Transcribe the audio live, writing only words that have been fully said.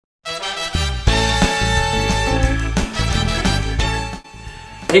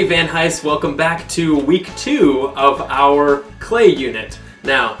Hey Van Heist, welcome back to week 2 of our clay unit.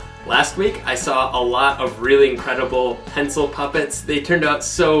 Now, last week I saw a lot of really incredible pencil puppets. They turned out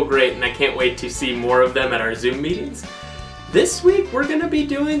so great and I can't wait to see more of them at our Zoom meetings. This week we're going to be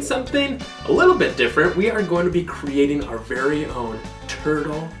doing something a little bit different. We are going to be creating our very own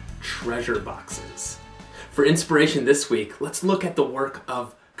turtle treasure boxes. For inspiration this week, let's look at the work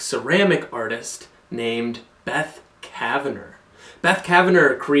of a ceramic artist named Beth Kavanagh. Beth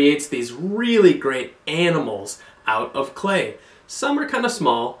Kavanagh creates these really great animals out of clay. Some are kind of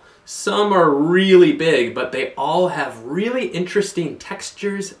small, some are really big, but they all have really interesting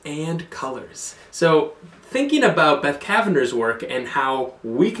textures and colors. So thinking about Beth Kavanagh's work and how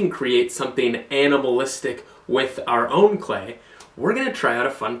we can create something animalistic with our own clay, we're going to try out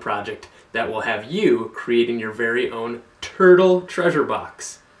a fun project that will have you creating your very own turtle treasure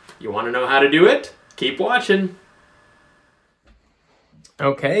box. You want to know how to do it? Keep watching.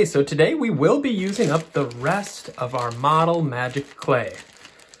 Okay, so today we will be using up the rest of our model magic clay.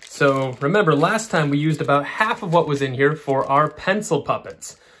 So remember, last time we used about half of what was in here for our pencil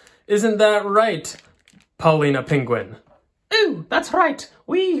puppets. Isn't that right, Paulina Penguin? Oh, that's right.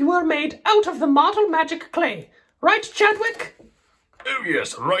 We were made out of the model magic clay. Right, Chadwick? Oh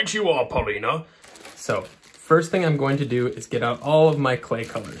yes, right you are, Paulina. So, first thing I'm going to do is get out all of my clay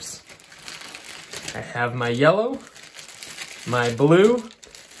colors. I have my yellow, my blue,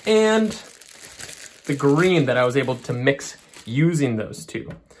 and the green that I was able to mix using those two.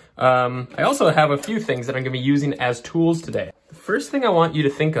 I also have a few things that I'm going to be using as tools today. The first thing I want you to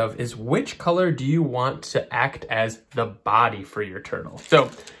think of is which color do you want to act as the body for your turtle?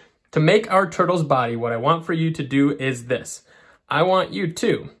 So to make our turtle's body, what I want for you to do is this. I want you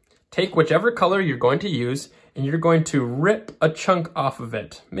to take whichever color you're going to use and you're going to rip a chunk off of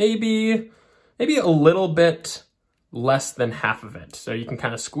it. Maybe a little bit less than half of it. So you can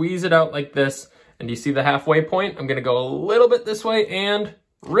kind of squeeze it out like this. And do you see the halfway point? I'm going to go a little bit this way and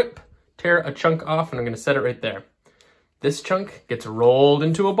tear a chunk off, and I'm going to set it right there. This chunk gets rolled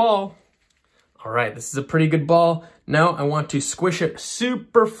into a ball. All right, this is a pretty good ball. Now I want to squish it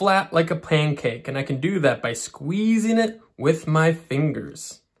super flat like a pancake, and I can do that by squeezing it with my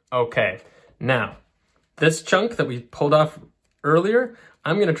fingers. Okay, now this chunk that we pulled off earlier,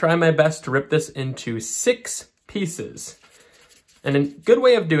 I'm going to try my best to rip this into 6 pieces. And a good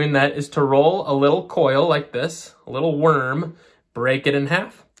way of doing that is to roll a little coil like this, a little worm, break it in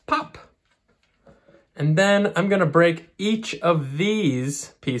half, pop. And then I'm going to break each of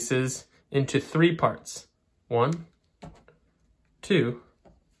these pieces into 3 parts. 1, 2,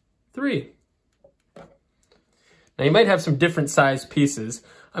 3. Now you might have some different size pieces.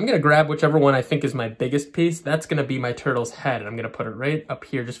 I'm going to grab whichever one I think is my biggest piece. That's going to be my turtle's head, and I'm going to put it right up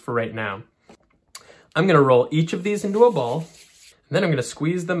here just for right now. I'm going to roll each of these into a ball, and then I'm going to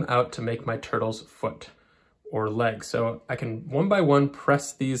squeeze them out to make my turtle's foot or leg. So I can one by one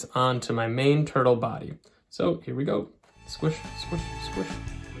press these onto my main turtle body. So here we go. Squish, squish, squish.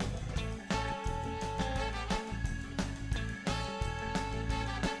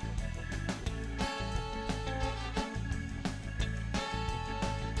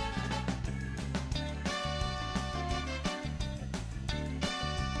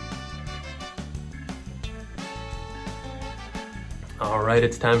 All right,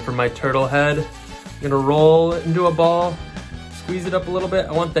 it's time for my turtle head. I'm gonna roll it into a ball, squeeze it up a little bit.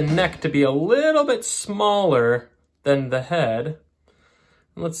 I want the neck to be a little bit smaller than the head.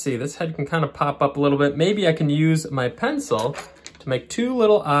 Let's see, this head can kind of pop up a little bit. Maybe I can use my pencil to make 2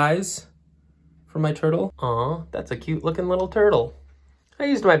 little eyes for my turtle. Aw, that's a cute looking little turtle. I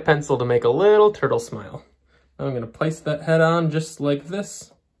used my pencil to make a little turtle smile. Now I'm gonna place that head on just like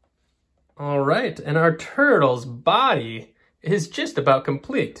this. All right, and our turtle's body is just about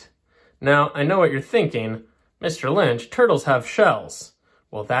complete. Now, I know what you're thinking, Mr. Lynch, turtles have shells.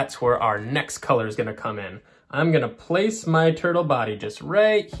 Well, that's where our next color is gonna come in. I'm gonna place my turtle body just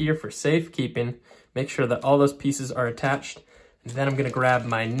right here for safekeeping, make sure that all those pieces are attached, and then I'm gonna grab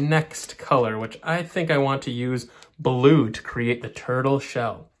my next color, which I think I want to use blue to create the turtle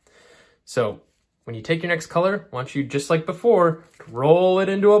shell. So, when you take your next color, I want you, just like before, to roll it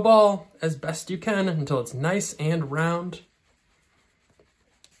into a ball as best you can until it's nice and round.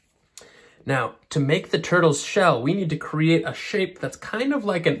 Now, to make the turtle's shell, we need to create a shape that's kind of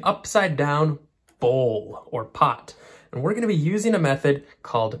like an upside down bowl or pot. And we're going to be using a method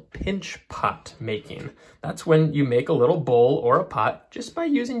called pinch pot making. That's when you make a little bowl or a pot just by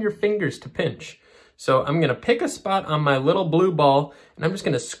using your fingers to pinch. So I'm going to pick a spot on my little blue ball and I'm just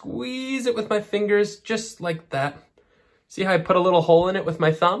going to squeeze it with my fingers just like that. See how I put a little hole in it with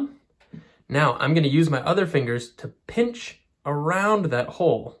my thumb? Now I'm going to use my other fingers to pinch around that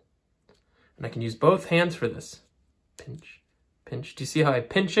hole. And I can use both hands for this. Pinch, pinch. Do you see how I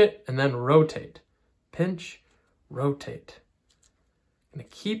pinch it and then rotate? Pinch, rotate. I'm gonna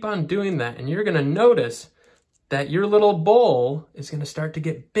keep on doing that, and you're gonna notice that your little bowl is gonna start to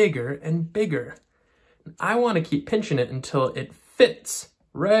get bigger and bigger. And I wanna keep pinching it until it fits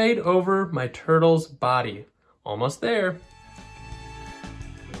right over my turtle's body. Almost there.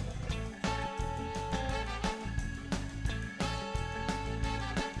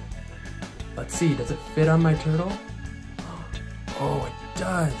 Let's see, does it fit on my turtle? Oh, it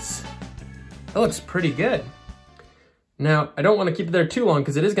does. That looks pretty good. Now, I don't want to keep it there too long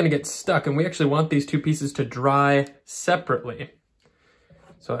because it is going to get stuck, and we actually want these two pieces to dry separately.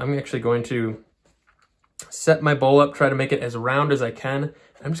 So I'm actually going to set my bowl up, try to make it as round as I can.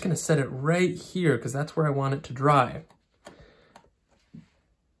 I'm just going to set it right here because that's where I want it to dry.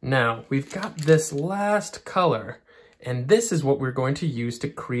 Now, we've got this last color, and this is what we're going to use to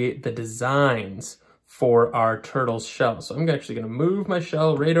create the designs for our turtle's shell. So I'm actually going to move my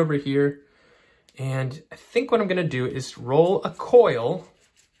shell right over here. And I think what I'm gonna do is roll a coil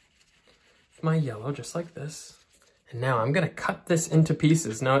with my yellow, just like this. And now I'm gonna cut this into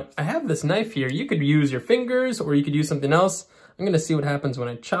pieces. Now I have this knife here. You could use your fingers or you could use something else. I'm gonna see what happens when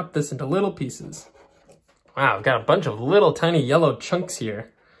I chop this into little pieces. Wow, I've got a bunch of little tiny yellow chunks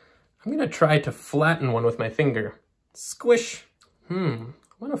here. I'm gonna try to flatten one with my finger. Squish. I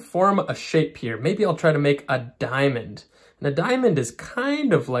wanna form a shape here. Maybe I'll try to make a diamond. And a diamond is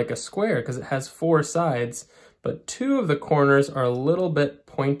kind of like a square because it has 4 sides, but 2 of the corners are a little bit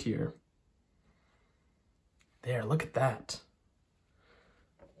pointier. There, look at that.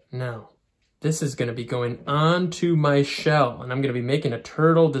 Now, this is gonna be going onto my shell, and I'm gonna be making a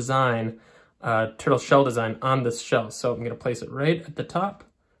turtle design, turtle shell design on this shell. So I'm gonna place it right at the top,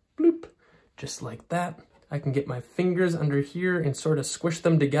 bloop, just like that. I can get my fingers under here and sort of squish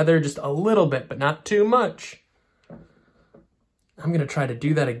them together just a little bit, but not too much. I'm gonna try to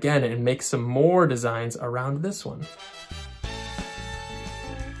do that again and make some more designs around this one.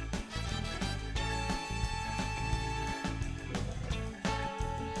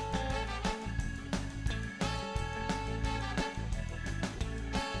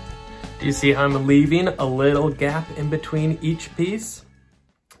 Do you see how I'm leaving a little gap in between each piece?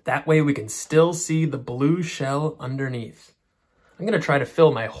 That way we can still see the blue shell underneath. I'm gonna try to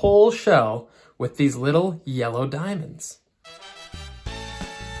fill my whole shell with these little yellow diamonds.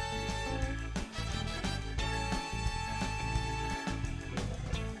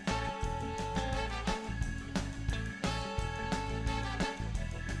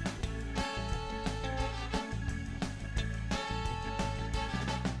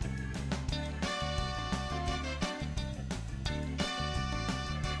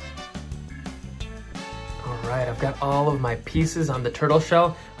 Alright, I've got all of my pieces on the turtle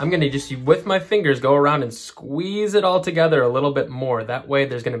shell. I'm gonna just, with my fingers, go around and squeeze it all together a little bit more. That way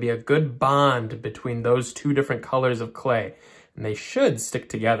there's gonna be a good bond between those 2 different colors of clay. And they should stick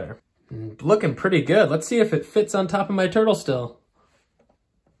together. Looking pretty good. Let's see if it fits on top of my turtle still.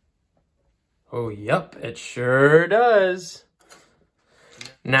 Oh, yep, it sure does.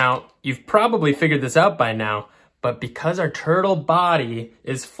 Now, you've probably figured this out by now, but because our turtle body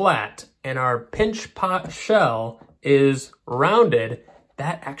is flat and our pinch pot shell is rounded,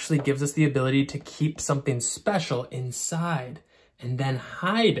 that actually gives us the ability to keep something special inside and then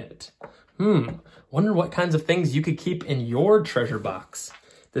hide it. Wonder what kinds of things you could keep in your treasure box.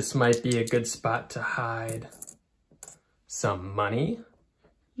 This might be a good spot to hide some money.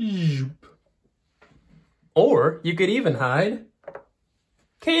 Or you could even hide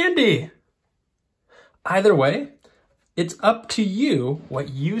candy. Either way, it's up to you what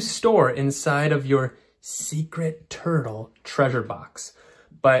you store inside of your secret turtle treasure box.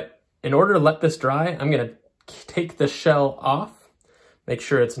 But in order to let this dry, I'm gonna take the shell off, make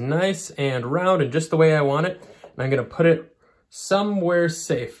sure it's nice and round and just the way I want it, and I'm gonna put it somewhere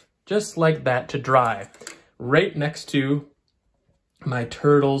safe, just like that, to dry, right next to my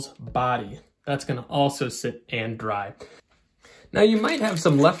turtle's body. That's gonna also sit and dry. Now you might have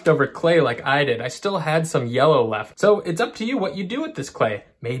some leftover clay like I did. I still had some yellow left. So it's up to you what you do with this clay.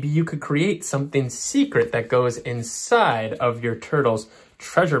 Maybe you could create something secret that goes inside of your turtle's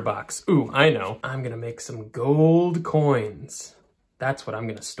treasure box. Ooh, I know. I'm gonna make some gold coins. That's what I'm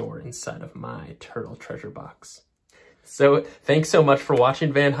gonna store inside of my turtle treasure box. So thanks so much for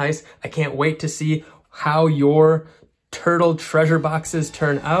watching, Van Heist. I can't wait to see how your turtle treasure boxes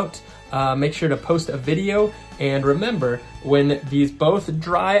turn out. Make sure to post a video, and remember, when these both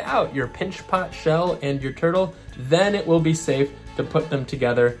dry out, your pinch pot shell and your turtle, then it will be safe to put them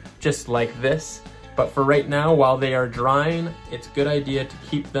together just like this But for right now, while they are drying, it's a good idea to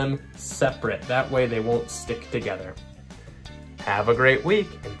keep them separate. That way they won't stick together. Have a great week,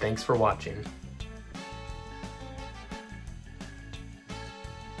 and thanks for watching.